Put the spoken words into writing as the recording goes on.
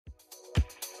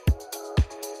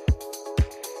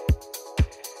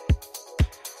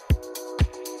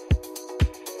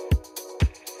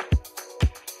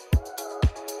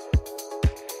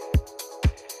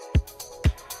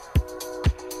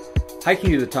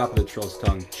Hiking to the top of the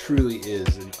Trolltunga truly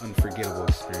is an unforgettable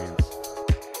experience.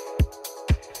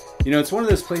 You know, it's one of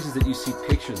those places that you see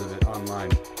pictures of it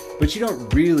online, but you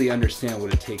don't really understand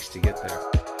what it takes to get there.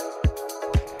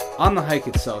 On the hike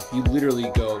itself, you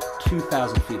literally go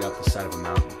 2,000 feet up the side of a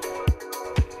mountain.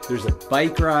 There's a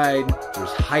bike ride, there's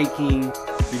hiking,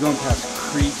 you're going past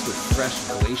creeks with fresh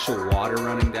glacial water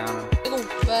running down.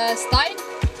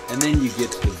 And then you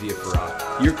get to the Via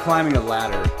Ferrata. You're climbing a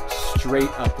ladder straight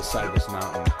up the side of this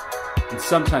mountain. And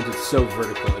sometimes it's so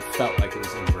vertical, it felt like it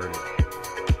was inverted.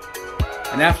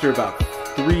 And after about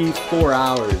 3-4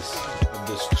 hours of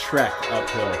this trek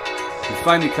uphill, you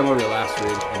finally come over the last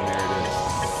ridge, and there it is,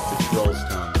 the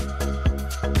Trolltunga.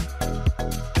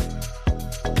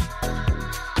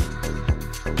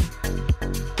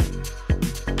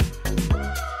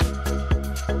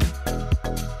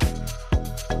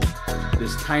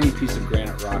 This tiny piece of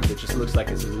granite rock that just looks like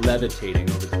it's levitating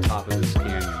over the top of this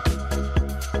canyon.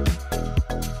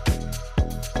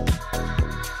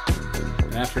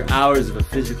 And after hours of a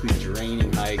physically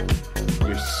draining hike,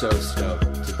 you're so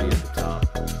stoked to be at the top.